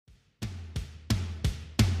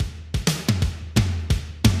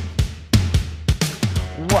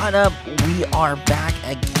What up? We are back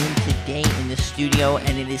again today in the studio,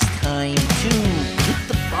 and it is time to get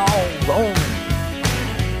the ball rolling.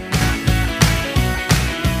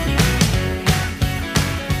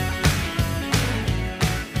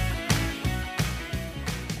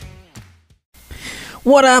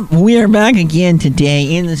 What up? We are back again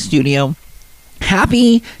today in the studio.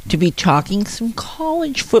 Happy to be talking some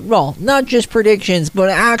college football. Not just predictions, but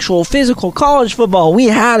actual physical college football. We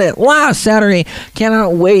had it last Saturday.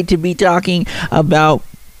 Cannot wait to be talking about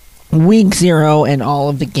Week 0 and all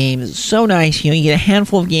of the games. It's so nice. You get a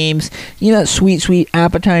handful of games. That sweet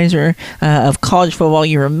appetizer of college football.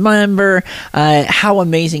 You remember how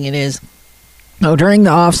amazing it is. During the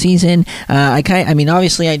off season,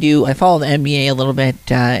 obviously I follow the NBA a little bit,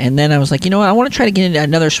 and then I was like, I want to try to get into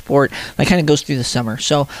another sport that kind of goes through the summer.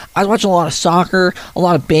 So I was watching a lot of soccer, a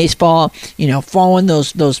lot of baseball, following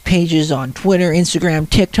those pages on Twitter, Instagram,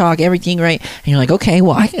 TikTok, everything, right? And you're like, okay,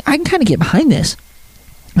 well, I can kind of get behind this.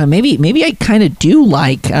 Maybe I kind of do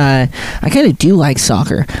like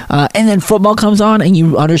soccer, and then football comes on, and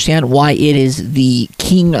you understand why it is the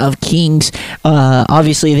king of kings.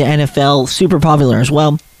 Obviously, the NFL super popular as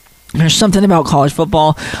well. There's something about college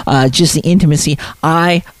football, just the intimacy.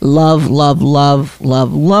 I love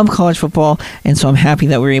college football, and so I'm happy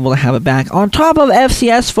that we're able to have it back. On top of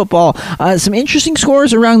FCS football, some interesting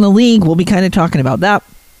scores around the league. We'll be kind of talking about that.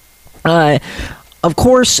 Of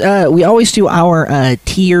course, we always do our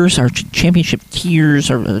tiers, our championship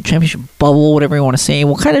tiers, or championship bubble, whatever you want to say.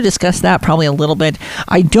 We'll kind of discuss that probably a little bit.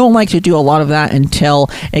 I don't like to do a lot of that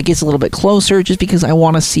until it gets a little bit closer, just because I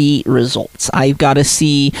want to see results. I've got to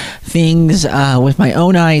see things with my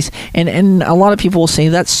own eyes, and a lot of people will say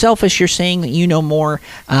that's selfish. You're saying that you know more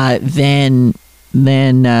than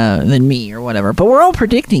me or whatever, but we're all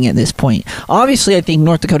predicting at this point. Obviously, I think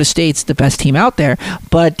North Dakota State's the best team out there,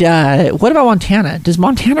 but what about Montana? Does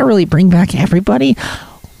Montana really bring back everybody?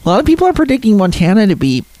 A lot of people are predicting Montana to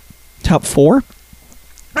be top 4.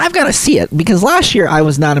 I've got to see it, because last year I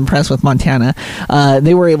was not impressed with Montana.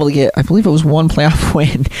 They were able to get, I believe it was 1 playoff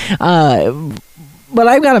win, but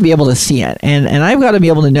I've got to be able to see it, and I've got to be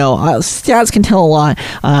able to know. Stats can tell a lot.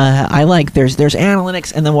 There's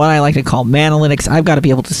analytics, and then what I like to call manalytics. I've got to be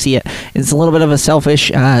able to see it. It's a little bit of a selfish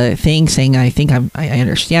thing, saying I think I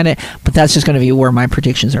understand it, but that's just going to be where my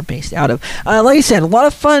predictions are based out of. Like I said, a lot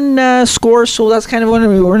of fun scores, so that's kind of what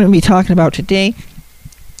we're going to be talking about today.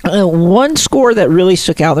 One score that really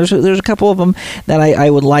stuck out, there's a couple of them that I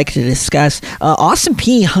would like to discuss. Austin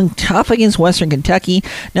Peay hung tough against Western Kentucky.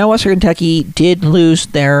 Now, Western Kentucky did lose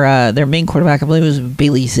their main quarterback, I believe it was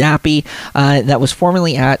Bailey Zappi, that was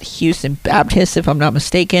formerly at Houston Baptist, if I'm not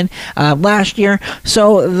mistaken, last year.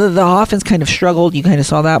 So the offense kind of struggled. You kind of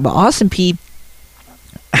saw that. But Austin Peay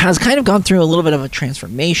has kind of gone through a little bit of a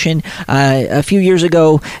transformation. A few years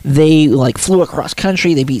ago, they flew across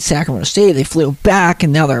country. They beat Sacramento State. They flew back,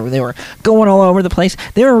 and now they were going all over the place.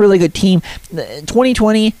 They were a really good team.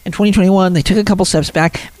 2020 and 2021, they took a couple steps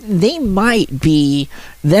back. They might be,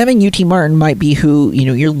 them and UT Martin might be who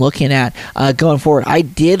you're looking at going forward. I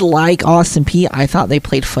did like Austin Peay. I thought they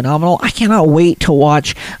played phenomenal. I cannot wait to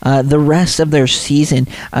watch the rest of their season.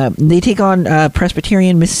 They take on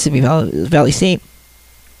Presbyterian, Mississippi Valley State,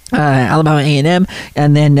 Alabama A&M,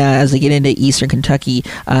 and then as they get into Eastern Kentucky,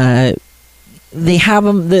 they have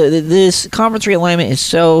them. This conference realignment is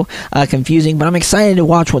so confusing, but I'm excited to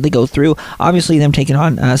watch what they go through. Obviously, them taking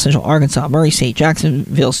on Central Arkansas, Murray State,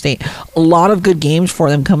 Jacksonville State. A lot of good games for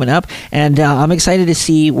them coming up, and I'm excited to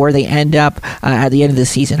see where they end up at the end of the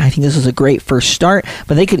season. I think this is a great first start,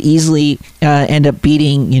 but they could easily end up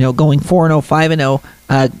beating, going 4-0, 5-0.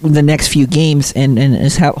 The next few games, and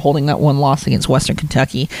is holding that one loss against Western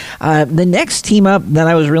Kentucky. The next team up that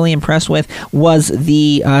I was really impressed with was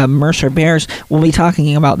the Mercer Bears. We'll be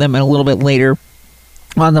talking about them a little bit later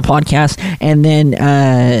on the podcast. And then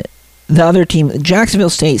the other team, Jacksonville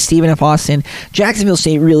State, Stephen F. Austin. Jacksonville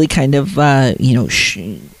State really kind of,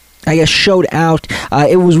 showed out.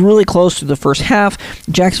 It was really close to the first half.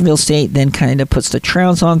 Jacksonville State then kind of puts the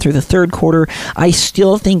trounce on through the third quarter. I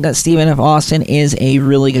still think that Stephen F. Austin is a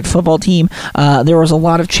really good football team. There was a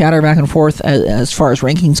lot of chatter back and forth as far as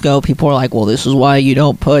rankings go. People are like, well, this is why you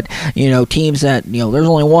don't put, teams that, there's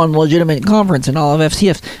only one legitimate conference in all of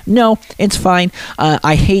FCS. No, it's fine.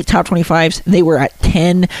 I hate top 25s. They were at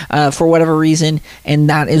 10 for whatever reason, and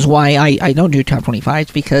that is why I don't do top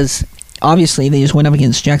 25s, because obviously they just went up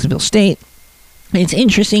against Jacksonville State. It's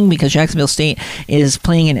interesting because Jacksonville State is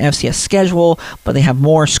playing an FCS schedule, but they have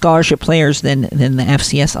more scholarship players than the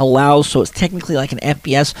FCS allows, so it's technically like an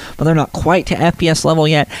FBS, but they're not quite to FBS level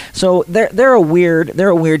yet. So they're a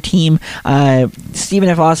weird team. Stephen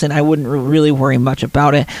F. Austin, I wouldn't really worry much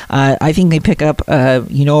about it. I think they pick up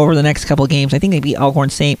over the next couple of games. I think they beat Alcorn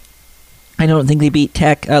State. I don't think they beat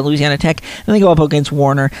Louisiana Tech, and they go up against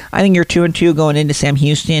Warner. I think you're 2-2 going into Sam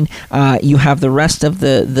Houston. You have the rest of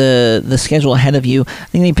the schedule ahead of you. I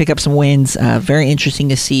think they pick up some wins. Very interesting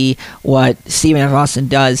to see what Stephen F. Austin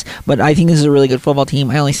does, but I think this is a really good football team.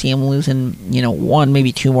 I only see them losing, one,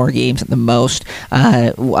 maybe two more games at the most.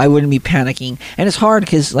 I wouldn't be panicking, and it's hard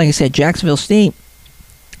because, like I said, Jacksonville State,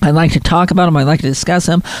 I'd like to talk about them. I'd like to discuss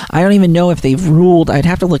them. I don't even know if they've ruled. I'd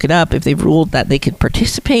have to look it up if they've ruled that they could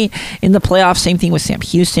participate in the playoffs. Same thing with Sam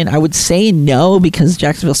Houston. I would say no because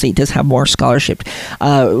Jacksonville State does have more scholarship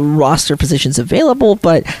roster positions available,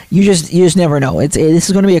 but you just never know. This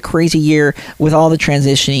is going to be a crazy year with all the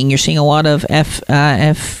transitioning. You're seeing a lot of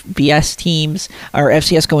FBS teams or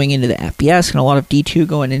FCS going into the FBS and a lot of D2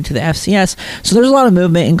 going into the FCS. So there's a lot of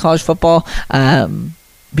movement in college football.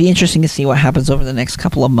 Be interesting to see what happens over the next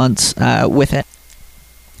couple of months with it.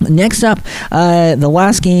 Next up, the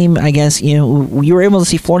last game, I guess, you were able to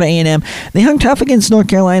see Florida A&M. They hung tough against North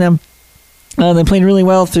Carolina. They played really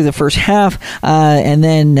well through the first half, and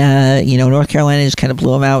then North Carolina just kind of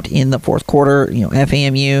blew them out in the fourth quarter.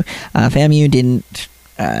 FAMU didn't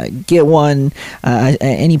get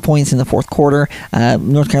any points in the fourth quarter.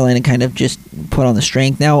 North Carolina kind of just put on the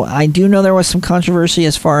strength. Now, I do know there was some controversy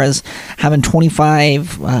as far as having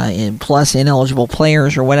 25 plus ineligible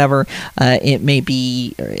players or whatever it may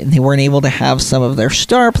be. They weren't able to have some of their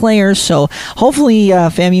star players, so hopefully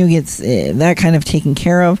FAMU gets that kind of taken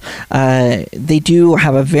care of. They do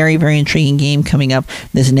have a very, very intriguing game coming up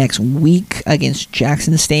this next week against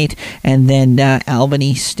Jackson State, and then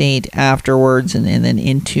Albany State afterwards, and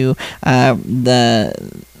then into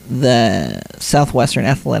the Southwestern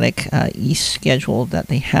Athletic East schedule that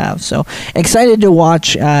they have. So excited to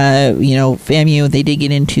watch. FAMU, they did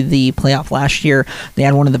get into the playoff last year. They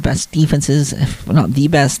had one of the best defenses, if not the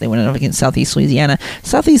best. They went up against Southeast Louisiana.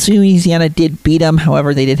 Southeast Louisiana did beat them.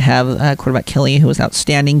 However, they did have quarterback Kelly, who was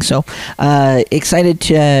outstanding. So excited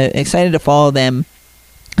to follow them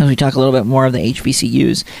as we talk a little bit more of the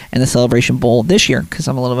HBCUs and the Celebration Bowl this year, because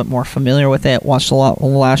I'm a little bit more familiar with it, watched a lot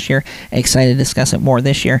last year, excited to discuss it more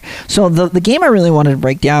this year. So the game I really wanted to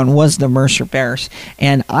break down was the Mercer Bears,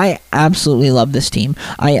 and I absolutely love this team.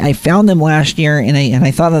 I found them last year, and I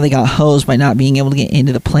thought that they got hosed by not being able to get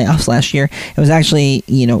into the playoffs last year. It was actually,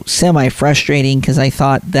 semi-frustrating because I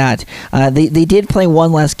thought that they did play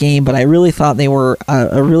one less game, but I really thought they were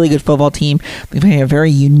a really good football team. They play a very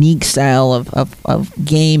unique style of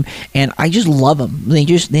game, and I just love them. They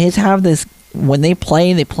just have this, when they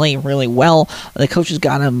play really well. The coach has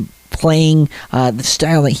got them playing the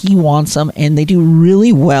style that he wants them, and they do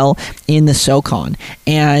really well in the SoCon.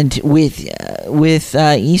 And with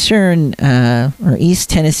Eastern or East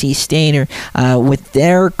Tennessee State, or with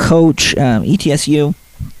their coach ETSU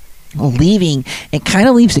leaving, it kind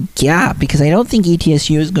of leaves a gap because I don't think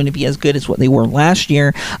ETSU is going to be as good as what they were last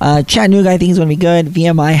year. Chattanooga, I think, is going to be good.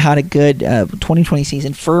 VMI had a good 2020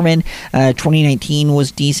 season. Furman, 2019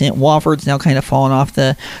 was decent. Wofford's now kind of fallen off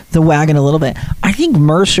the wagon a little bit. I think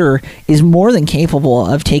Mercer is more than capable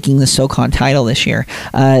of taking the SoCon title this year.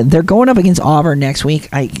 They're going up against Auburn next week.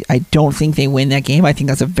 I don't think they win that game. I think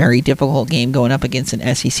that's a very difficult game going up against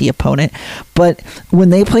an SEC opponent. But when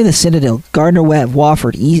they play the Citadel, Gardner-Webb,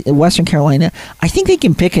 Wofford, Western Carolina, I think they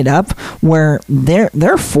can pick it up where they're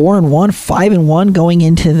 4-1, 5-1 going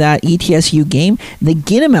into that ETSU game. They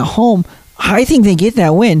get them at home. I think they get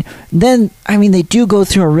that win. Then, they do go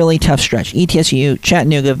through a really tough stretch. ETSU,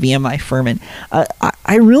 Chattanooga, VMI, Furman.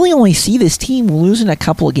 I really only see this team losing a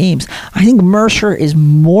couple of games. I think Mercer is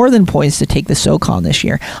more than poised to take the SoCon this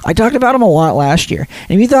year. I talked about them a lot last year.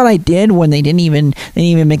 And if you thought I did when they didn't even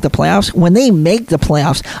make the playoffs, when they make the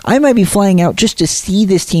playoffs, I might be flying out just to see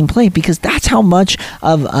this team play, because that's how much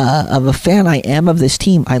of a fan I am of this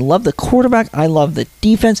team. I love the quarterback. I love the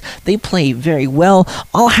defense. They play very well.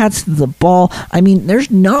 All hats to the ball.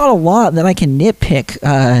 There's not a lot that I can nitpick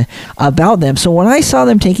about them. So when I saw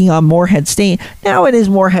them taking on Morehead State, now it is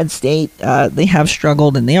Morehead State. They have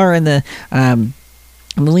struggled, and they are in the I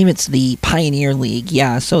believe it's the Pioneer League.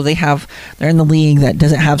 Yeah, so they're in the league that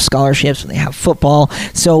doesn't have scholarships. They have football.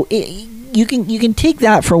 So you can take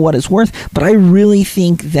that for what it's worth, but I really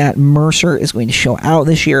think that Mercer is going to show out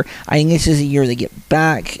this year. I think this is a year they get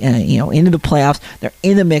back, into the playoffs. They're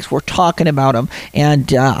in the mix. We're talking about them,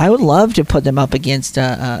 and I would love to put them up against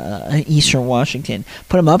Eastern Washington,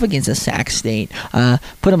 put them up against a Sac State,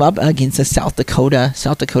 put them up against a South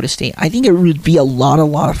Dakota State. I think it would be a lot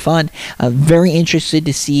of fun. Very interested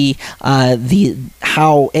to see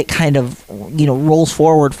how it kind of rolls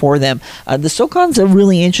forward for them. The SoCon's a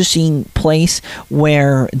really interesting place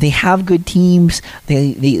where they have good teams.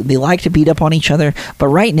 They like to beat up on each other. But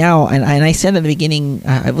right now, and I said at the beginning,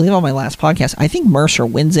 I believe on my last podcast, I think Mercer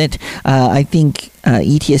wins it. I think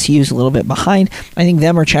ETSU is a little bit behind. I think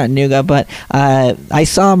them or Chattanooga. But I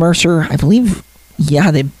saw Mercer, I believe,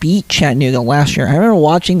 they beat Chattanooga last year. I remember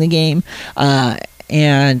watching the game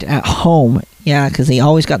and at home. Yeah, because they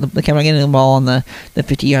always got they kept on getting the ball on the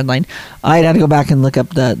 50-yard line. I'd have to go back and look up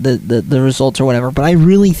the results or whatever. But I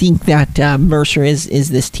really think that Mercer is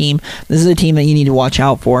this team. This is a team that you need to watch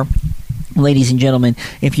out for. Ladies and gentlemen,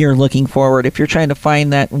 if you're looking forward, if you're trying to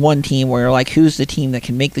find that one team where you're like, who's the team that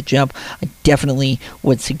can make the jump, I definitely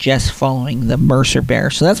would suggest following the Mercer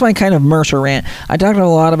Bears. So that's my kind of Mercer rant. I talked a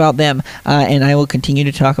lot about them, and I will continue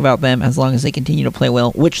to talk about them as long as they continue to play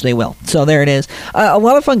well, which they will. So there it is. A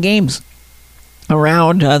lot of fun games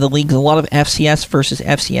around the league, a lot of FCS versus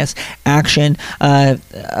FCS action.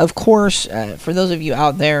 Of course, for those of you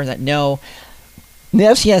out there that know, the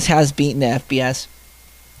FCS has beaten the FBS.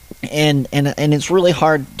 And it's really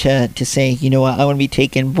hard to say, I want to be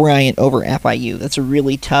taking Bryant over FIU. That's a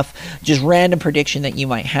really tough, just random prediction that you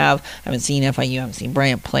might have. I haven't seen FIU, I haven't seen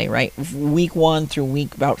Bryant play, right? Week 1 through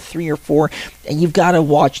week about 3 or 4, and you've got to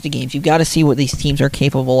watch the games. You've got to see what these teams are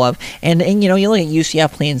capable of. And you look at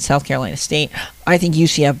UCF playing South Carolina State. I think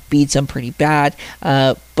UCF beats them pretty bad,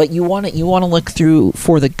 but you want to look through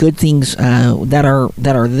for the good things that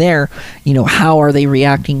are there. How are they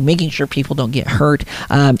reacting? Making sure people don't get hurt.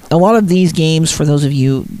 A lot of these games, for those of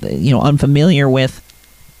you unfamiliar with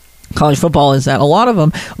college football, is that a lot of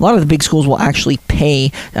the big schools will actually pay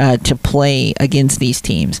to play against these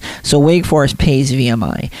teams. So Wake Forest pays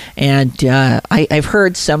VMI, and I've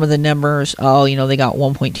heard some of the numbers. They got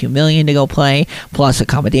 $1.2 million to go play, plus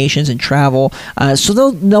accommodations and travel.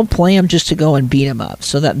 So they'll play them just to go and beat them up.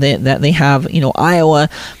 So that they have Iowa.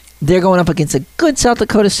 They're going up against a good South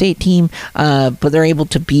Dakota State team, but they're able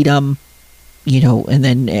to beat them. And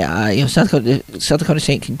then South Dakota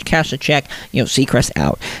State can cash the check. Seacrest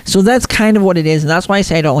out. So that's kind of what it is, and that's why I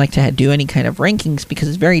say I don't like to do any kind of rankings, because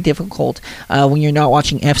it's very difficult when you're not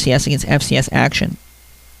watching FCS against FCS action.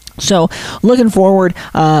 So looking forward to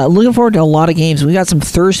a lot of games. We got some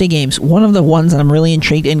Thursday games. One of the ones that I'm really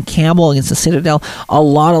intrigued in, Campbell against the Citadel. A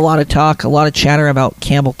lot of talk, a lot of chatter about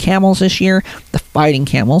Campbell Camels this year. The Fighting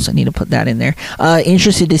Camels. I need to put that in there.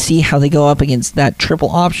 Interested to see how they go up against that triple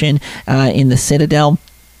option in the Citadel.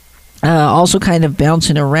 Also kind of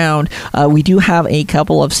bouncing around, we do have a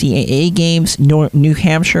couple of CAA games. New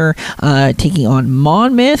Hampshire taking on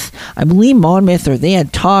Monmouth. I believe Monmouth, or they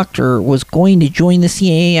had talked or was going to join the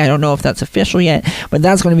CAA. I don't know if that's official yet, but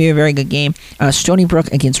that's going to be a very good game. Stony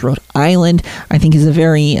Brook against Rhode Island, I think, is a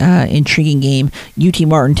very intriguing game. UT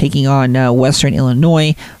Martin taking on Western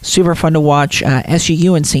Illinois. Super fun to watch.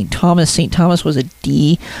 SUU and St. Thomas. St. Thomas was I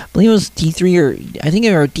believe it was D3, or I think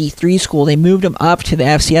they were a D3 school. They moved them up to the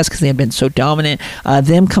FCS because they have been so dominant.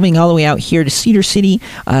 Them coming all the way out here to Cedar City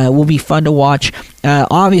will be fun to watch.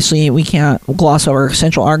 Obviously, we can't gloss over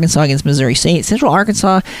Central Arkansas against Missouri State. Central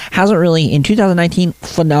Arkansas hasn't really, in 2019,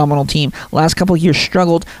 phenomenal team. Last couple of years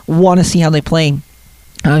struggled. Want to see how they play.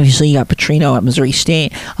 Obviously, you got Petrino at Missouri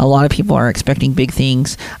State. A lot of people are expecting big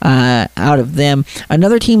things out of them.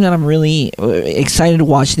 Another team that I'm really excited to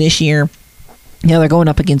watch this year. They're going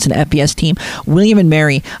up against an FBS team, William &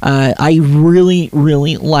 Mary. I really,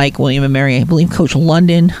 really like William & Mary. I believe Coach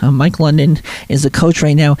London, Mike London, is the coach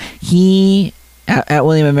right now. At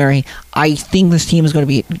William & Mary, I think this team is going to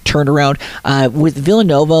be turned around. With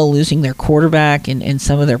Villanova losing their quarterback and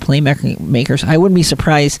some of their playmakers, I wouldn't be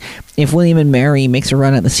surprised if William & Mary makes a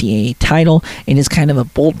run at the CAA title. It is kind of a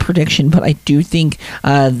bold prediction, but I do think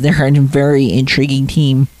they're a very intriguing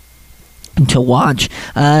team to watch.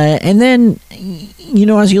 And then,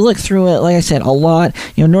 as you look through it, like I said, a lot,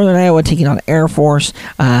 Northern Iowa taking on Air Force,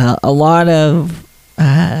 a lot of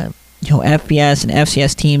FBS and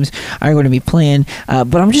FCS teams are going to be playing,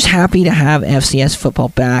 but I'm just happy to have FCS football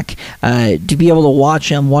back, to be able to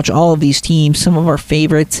watch all of these teams, some of our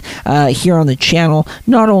favorites here on the channel,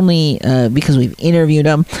 not only because we've interviewed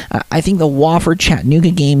them. I think the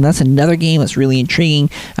Wofford-Chattanooga game, that's another game that's really intriguing.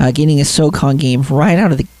 Getting a SoCon game right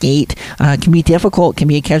out of the gate can be difficult, can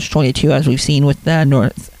be a catch-22, as we've seen with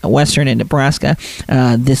Northwestern and Nebraska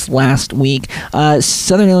this last week.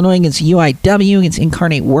 Southern Illinois against UIW, against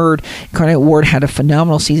Incarnate Word. Incarnate Word had a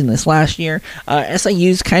phenomenal season this last year.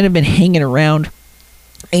 SIU's kind of been hanging around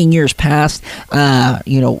in years past.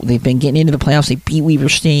 They've been getting into the playoffs. They beat Weber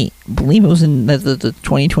State, I believe it was in the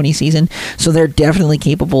 2020 season, so they're definitely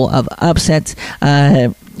capable of upsets.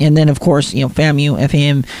 And then, of course, FAMU,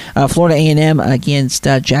 FAM, Florida A&M against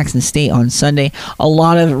Jackson State on Sunday. A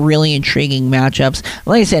lot of really intriguing matchups.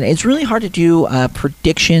 Like I said, it's really hard to do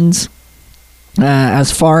predictions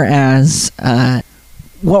as far as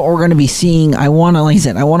what we're going to be seeing. I want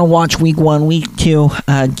to watch week 1, week 2,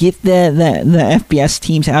 get the FBS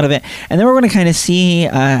teams out of it, and then we're going to kind of see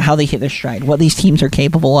how they hit their stride, what these teams are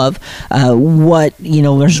capable of,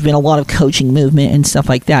 there's been a lot of coaching movement and stuff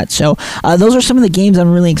like that. So those are some of the games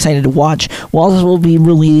I'm really excited to watch. While we'll be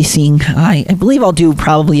releasing, I believe I'll do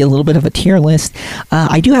probably a little bit of a tier list.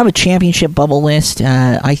 I do have a championship bubble list.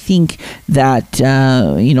 I think that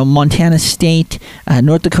Montana State,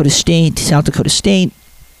 North Dakota State, South Dakota State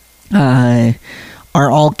are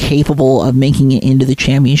all capable of making it into the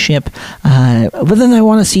championship. But then I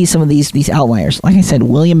want to see some of these outliers. Like I said,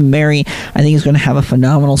 William & Mary, I think, is going to have a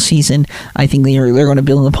phenomenal season. I think they're going to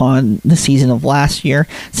build upon the season of last year.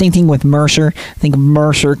 Same thing with Mercer. I think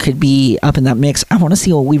Mercer could be up in that mix. I want to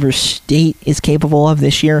see what Weber State is capable of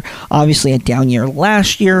this year. Obviously, a down year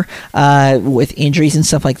last year with injuries and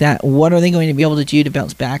stuff like that. What are they going to be able to do to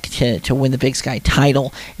bounce back to win the Big Sky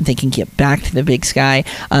title if they can get back to the Big Sky?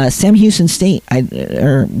 Sam Houston State,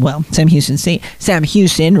 Sam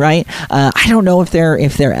Houston, right? I don't know if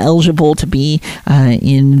they're eligible to be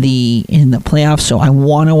in the playoffs, so I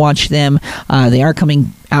want to watch them. They are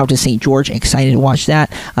coming out to St. George. Excited to watch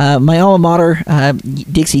that. My alma mater,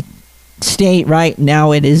 Dixie State, right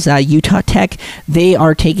now it is Utah Tech. They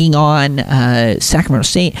are taking on Sacramento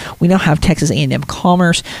State. We now have Texas A&M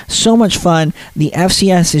Commerce. So much fun. The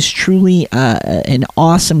FCS is truly an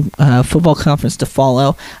awesome football conference to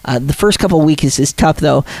follow. The first couple of weeks is tough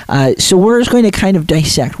though, so we're just going to kind of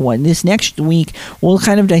dissect one. This next week we'll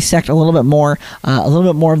kind of dissect a little bit more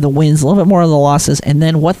of the wins, a little bit more of the losses, and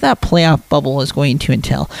then what that playoff bubble is going to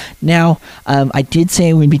entail. Now, I did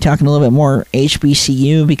say we'd be talking a little bit more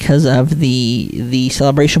HBCU because of the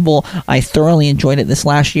Celebration Bowl. I thoroughly enjoyed it this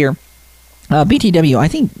last year. BTW, I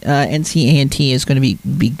think NC-A&T is going to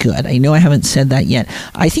be good. I know I haven't said that yet.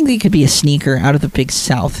 I think they could be a sneaker out of the Big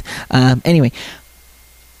South. Anyway,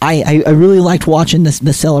 I really liked watching the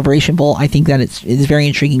Celebration Bowl. I think that it's very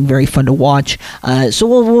intriguing, very fun to watch. So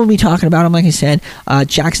we'll be talking about them. Like I said,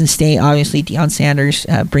 Jackson State, obviously Deion Sanders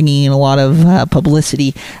bringing in a lot of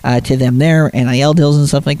publicity to them there, NIL deals and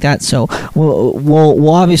stuff like that. So we'll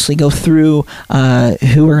obviously go through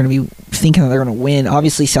who we're going to be thinking that they're going to win.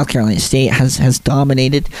 Obviously, South Carolina State has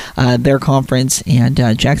dominated their conference, and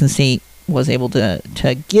Jackson State was able to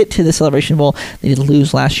get to the Celebration Bowl. They did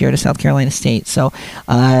lose last year to South Carolina State, so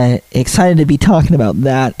excited to be talking about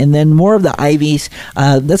that. And then more of the Ivies.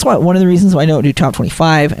 That's why one of the reasons why I don't do top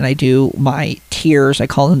 25 and I do my tiers. I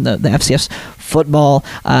call them the FCS football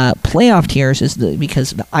playoff tiers, is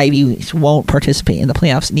because the Ivies won't participate in the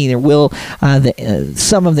playoffs. Neither will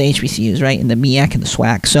some of the HBCUs, right, in the MEAC and the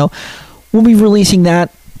SWAC. So we'll be releasing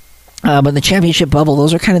that. But the championship bubble,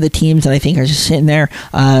 those are kind of the teams that I think are just sitting there.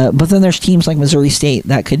 But then there's teams like Missouri State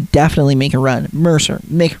that could definitely make a run. Mercer,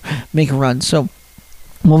 make a run. So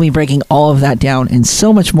we'll be breaking all of that down and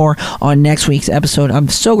so much more on next week's episode. I'm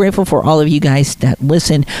so grateful for all of you guys that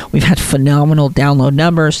listen. We've had phenomenal download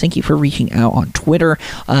numbers. Thank you for reaching out on Twitter.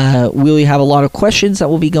 We have a lot of questions that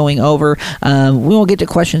we'll be going over. We won't get to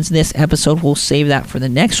questions this episode. We'll save that for the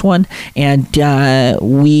next one. And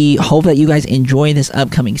we hope that you guys enjoy this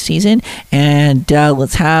upcoming season. And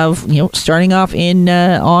let's have, starting off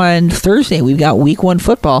on Thursday, we've got week 1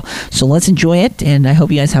 football. So let's enjoy it. And I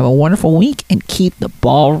hope you guys have a wonderful week and keep the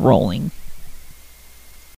ball rolling.